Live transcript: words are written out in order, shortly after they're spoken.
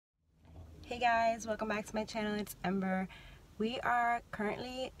Hey guys, welcome back to my channel. It's Ember. We are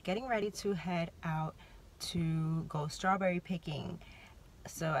currently getting ready to head out to go strawberry picking.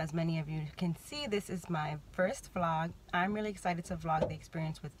 So as many of you can see, this is my first vlog. I'm really excited to vlog the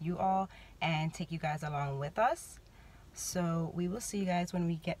experience with you all and take you guys along with us. So we will see you guys when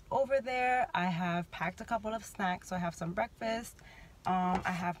we get over there. I have packed a couple of snacks. So I have some breakfast. I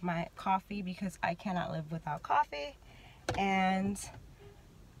have my coffee because I cannot live without coffee. And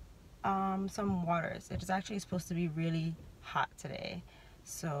some waters. It is actually supposed to be really hot today,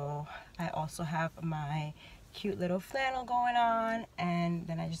 so I also have my cute little flannel going on, and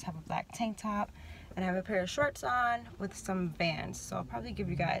then I just have a black tank top and I have a pair of shorts on with some Vans. So I'll probably give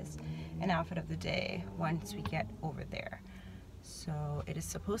you guys an outfit of the day once we get over there. So it is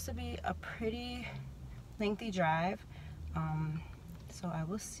supposed to be a pretty lengthy drive, so I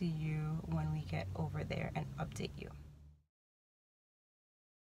will see you when we get over there and update you.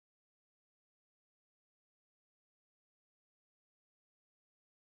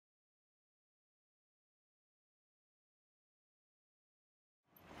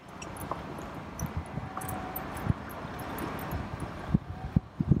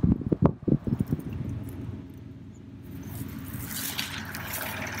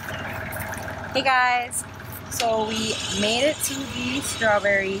 Hey guys, so we made it to the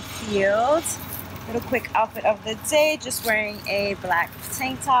strawberry field. Little quick outfit of the day, just wearing a black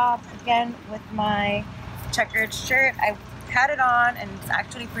tank top again with my checkered shirt. I had it on and it's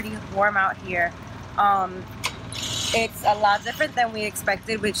actually pretty warm out here. It's a lot different than we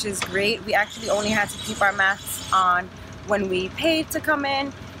expected, which is great. We actually only had to keep our masks on when we paid to come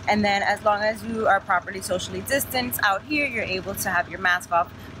in, and then as long as you are properly socially distanced out here, you're able to have your mask off,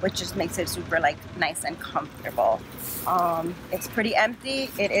 which just makes it super nice and comfortable. It's pretty empty.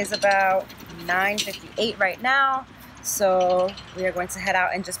 It is about 9:58 right now, so we are going to head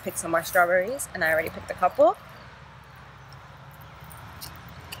out and just pick some more strawberries, and I already picked a couple.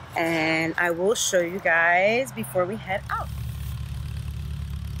 And I will show you guys before we head out.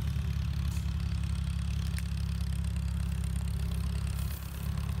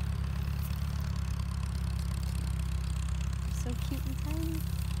 So cute and tiny.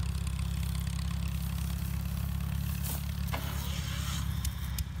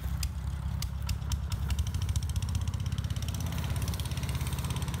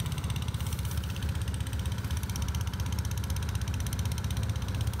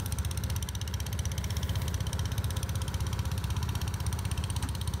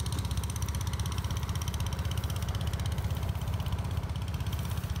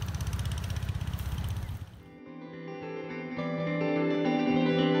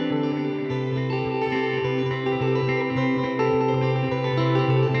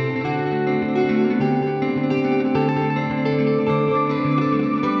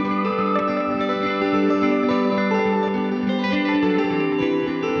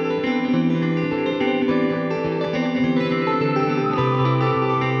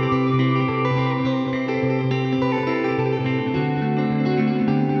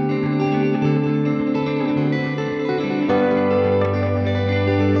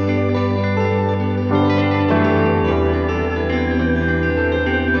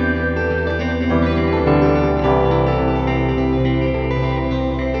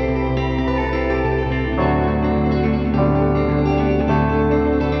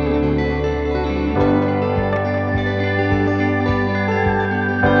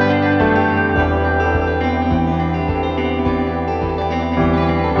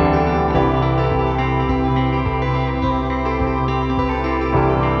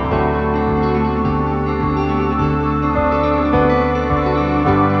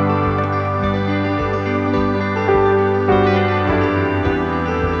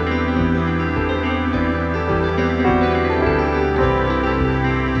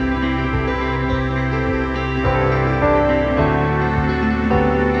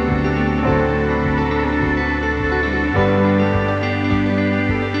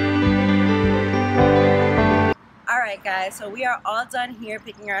 Guys, so we are all done here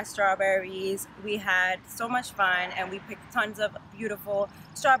picking our strawberries. We had so much fun and we picked tons of beautiful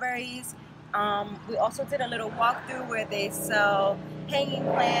strawberries. We also did a little walkthrough where they sell hanging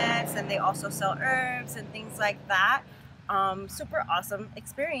plants and they also sell herbs and things like that. Super awesome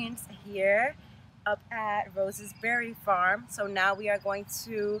experience here up at Rose's Berry Farm. So now we are going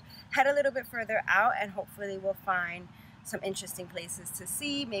to head a little bit further out and hopefully we'll find some interesting places to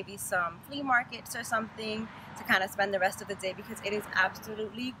see, maybe some flea markets or something to kind of spend the rest of the day, because it is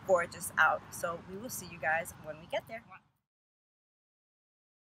absolutely gorgeous out. So we will see you guys when we get there.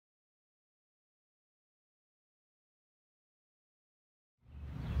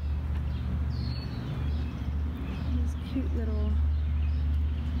 cute little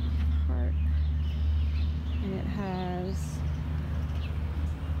park, and it has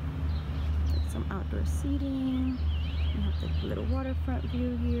like some outdoor seating. We have the little waterfront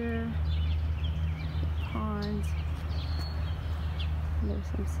view here, the pond. And there's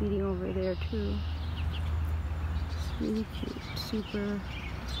some seating over there too. It's really cute, super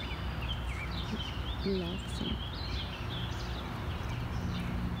relaxing.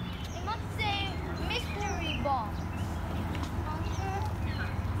 It must say mystery box.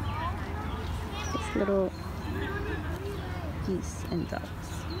 This little geese and ducks.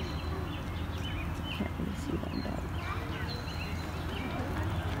 Can't really see them though.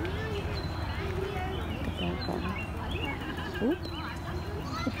 Oop.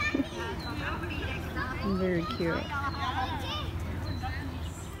 Very cute.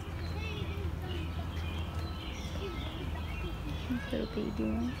 These little baby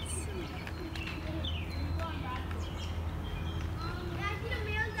ones.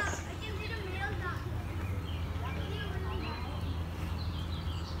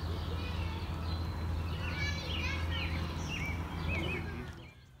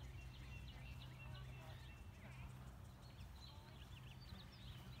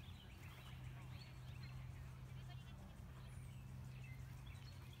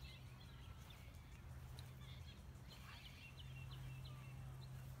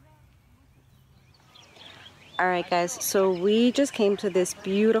 Alright guys, so we just came to this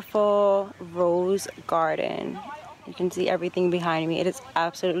beautiful rose garden. You can see everything behind me. It is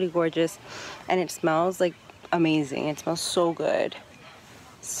absolutely gorgeous and it smells like amazing. It smells so good.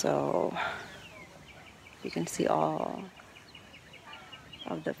 So you can see all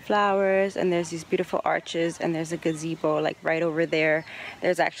of the flowers, and there's these beautiful arches, and there's a gazebo like right over there.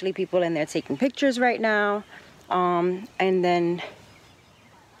 There's actually people in there taking pictures right now. And then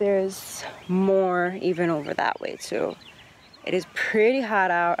there's more even over that way too. It is pretty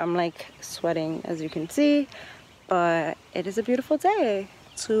hot out. I'm like sweating, as you can see, but it is a beautiful day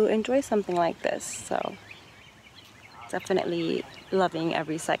to enjoy something like this. So definitely loving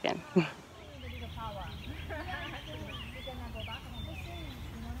every second.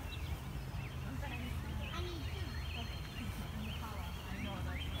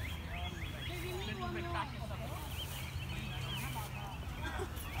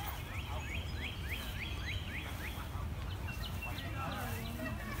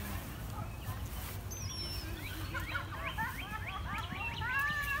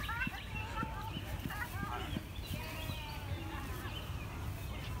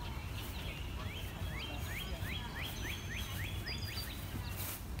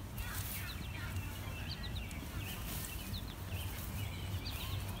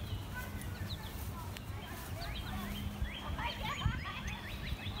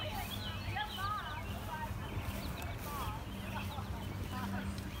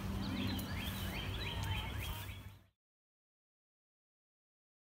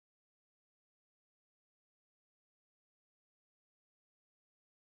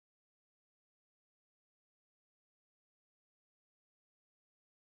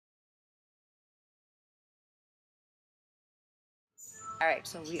 Alright,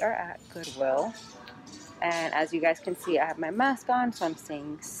 so we are at Goodwill, and as you guys can see, I have my mask on, so I'm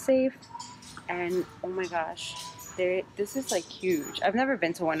staying safe. And oh my gosh, this is like huge. I've never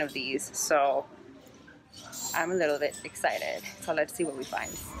been to one of these, so I'm a little bit excited. So let's see what we find.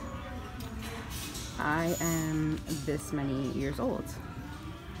 I am this many years old.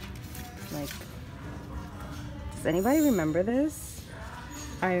 Like, does anybody remember this?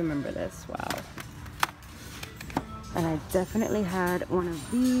 I remember this, wow. And I definitely had one of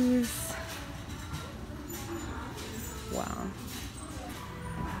these. Wow.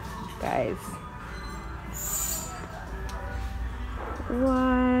 Guys.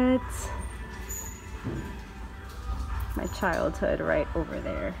 What? My childhood right over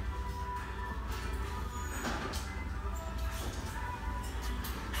there.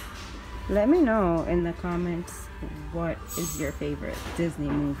 Let me know in the comments what is your favorite Disney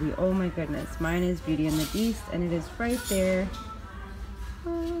movie. Oh my goodness, mine is Beauty and the Beast, and it is right there.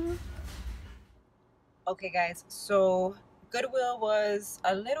 Okay guys, so Goodwill was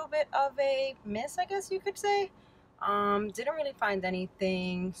a little bit of a miss, I guess you could say. Didn't really find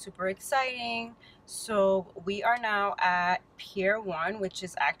anything super exciting. So we are now at Pier 1, which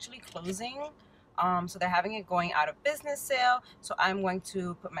is actually closing. So they're having it going out of business sale. So I'm going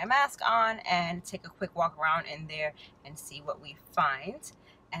to put my mask on and take a quick walk around in there and see what we find.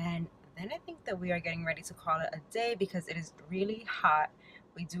 And then I think that we are getting ready to call it a day because it is really hot.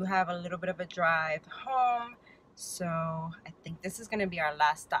 We do have a little bit of a drive home. So I think this is going to be our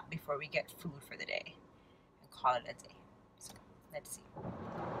last stop before we get food for the day and call it a day. Let's see.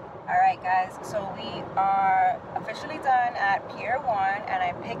 Alright guys, so we are officially done at Pier 1 and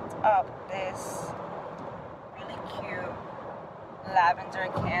I picked up this really cute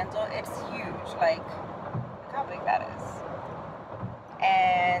lavender candle. It's huge, like look how big that is.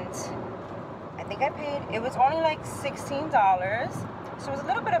 And I think I paid, it was only like $16. So it was a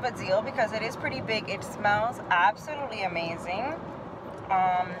little bit of a deal because it is pretty big. It smells absolutely amazing.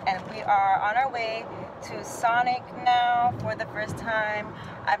 And we are on our way to Sonic now for the first time.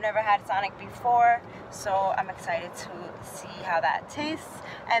 I've never had Sonic before, so I'm excited to see how that tastes.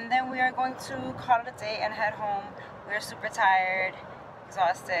 And then we are going to call it a day and head home. We're super tired,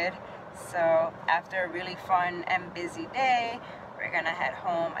 exhausted. So after a really fun and busy day, we're gonna head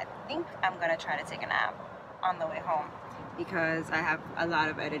home. I think I'm gonna try to take a nap on the way home because I have a lot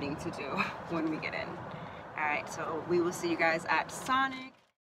of editing to do when we get in. Alright, so we will see you guys at Sonic.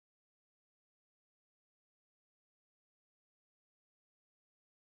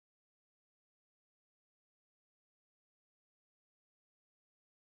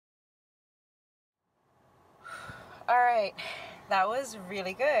 Alright, that was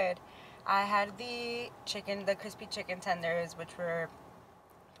really good. I had the crispy chicken tenders, which were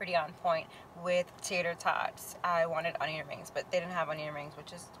pretty on point, with tater tots. I wanted onion rings, but they didn't have onion rings,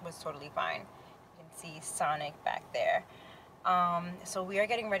 which was totally fine. You can see Sonic back there. So we are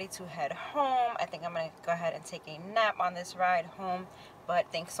getting ready to head home. I think I'm gonna go ahead and take a nap on this ride home. But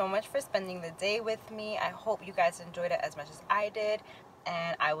thanks so much for spending the day with me. I hope you guys enjoyed it as much as I did.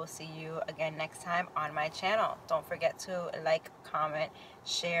 And I will see you again next time on my channel. Don't forget to like, comment,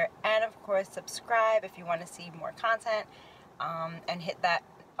 share, and of course subscribe if you want to see more content. And hit that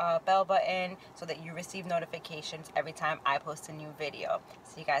bell button so that you receive notifications every time I post a new video.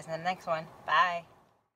 See you guys in the next one. Bye.